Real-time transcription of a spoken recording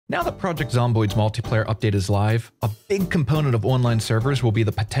Now that Project Zomboid's multiplayer update is live, a big component of online servers will be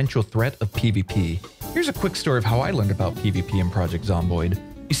the potential threat of PvP. Here's a quick story of how I learned about PvP in Project Zomboid.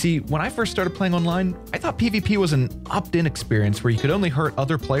 You see, when I first started playing online, I thought PvP was an opt-in experience where you could only hurt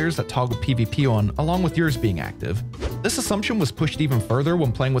other players that toggle PvP on along with yours being active. This assumption was pushed even further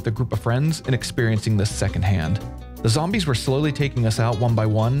when playing with a group of friends and experiencing this secondhand. The zombies were slowly taking us out one by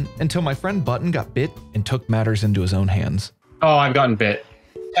one until my friend Button got bit and took matters into his own hands. Oh, I've gotten bit.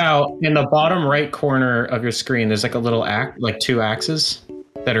 Now, in the bottom right corner of your screen, there's like a little two axes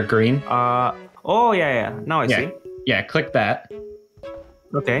that are green. Oh, yeah. Now I see. Yeah, click that.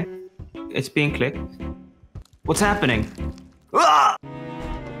 Okay. It's being clicked. What's happening? Ah!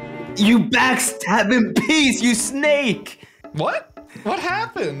 You backstabbing piece, you snake! What? What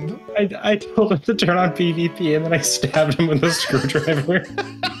happened? I told him to turn on PvP and then I stabbed him with a screwdriver.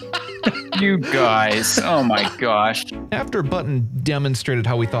 You guys, oh my gosh. After Button demonstrated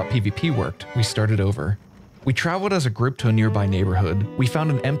how we thought PvP worked, we started over. We traveled as a group to a nearby neighborhood. We found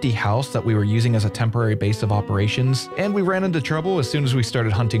an empty house that we were using as a temporary base of operations, and we ran into trouble as soon as we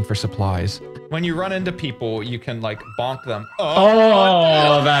started hunting for supplies. When you run into people, you can like bonk them.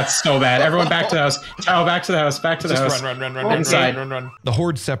 Oh, that's so bad. Everyone back to the house. Tao, back to the house, back to the house. Run. Inside. Run. The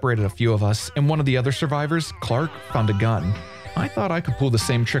horde separated a few of us, and one of the other survivors, Clark, found a gun. I thought I could pull the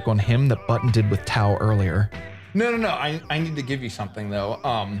same trick on him that Button did with Tao earlier. No, I need to give you something though.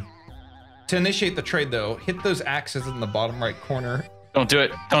 To initiate the trade though, hit those axes in the bottom right corner. Don't do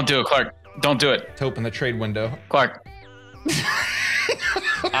it, Clark. Don't do it. To open the trade window. Clark.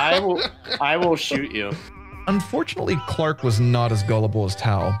 I will shoot you. Unfortunately, Clark was not as gullible as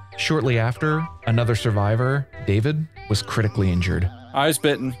Tao. Shortly after, another survivor, David, was critically injured. I was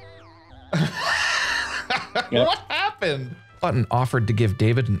bitten. What happened? Button offered to give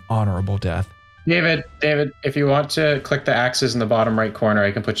David an honorable death. David, if you want to click the axes in the bottom right corner,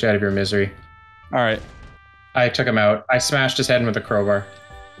 I can put you out of your misery. All right. I took him out. I smashed his head with a crowbar.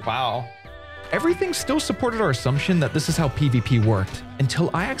 Wow. Everything still supported our assumption that this is how PvP worked, until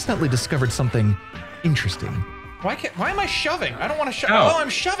I accidentally discovered something interesting. Why am I shoving? I don't want to shove. Oh,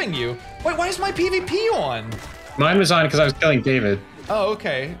 I'm shoving you. Wait, why is my PvP on? Mine was on because I was killing David. Oh,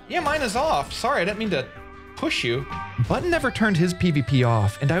 okay. Yeah, mine is off. Sorry, I didn't mean to push you. Button never turned his PvP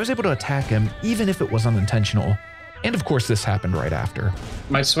off, and I was able to attack him even if it was unintentional. And of course, this happened right after.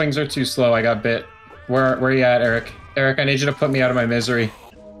 My swings are too slow. I got bit. Where are you at, Eric? Eric, I need you to put me out of my misery.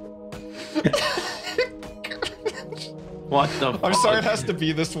 What the fuck? I'm sorry it has to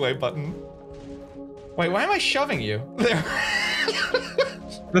be this way, Button. Wait, why am I shoving you? There.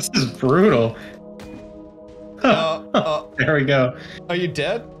 This is brutal. There we go. Are you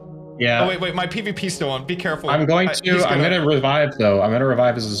dead? Yeah. Oh, wait, my PvP's still on. Be careful. I'm going to revive, though. I'm going to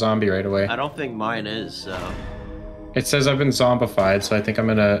revive as a zombie right away. I don't think mine is, so. It says I've been zombified, so I think I'm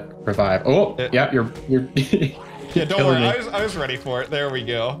going to revive. Oh, yeah, you're yeah, don't worry. I was ready for it. There we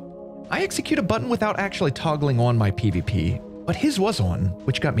go. I execute a button without actually toggling on my PvP, but his was on,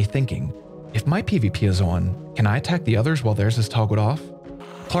 which got me thinking, if my PvP is on, can I attack the others while theirs is toggled off?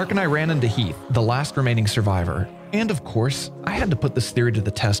 Clark and I ran into Heath, the last remaining survivor. And of course, I had to put this theory to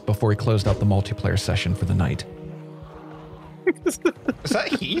the test before we closed out the multiplayer session for the night. Is that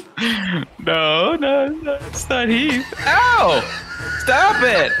Heath? No, it's not Heath. Ow! Stop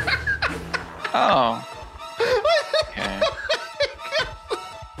it! Oh. Okay.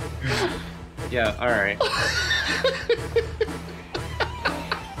 Yeah, alright.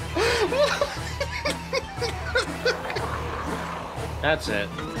 That's it.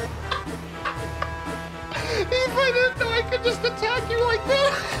 If I didn't know I could just attack you like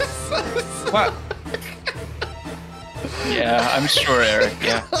this. What? Yeah, I'm sure, Eric.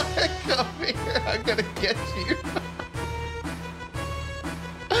 Yeah. Come here. I'm gonna get you.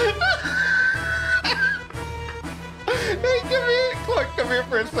 Hey, come here. Clark, come here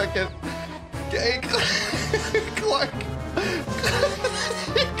for a second. Hey, Clark.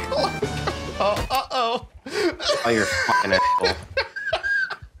 Clark. Uh-oh. Oh, you're fucking asshole.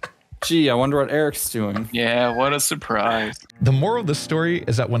 Gee, I wonder what Eric's doing. Yeah, what a surprise. The moral of this story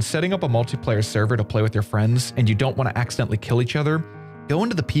is that when setting up a multiplayer server to play with your friends and you don't want to accidentally kill each other, go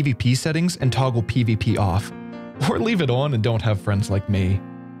into the PvP settings and toggle PvP off, or leave it on and don't have friends like me.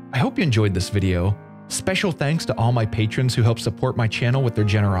 I hope you enjoyed this video. Special thanks to all my patrons who help support my channel with their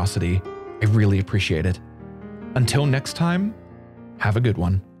generosity. I really appreciate it. Until next time, have a good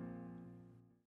one.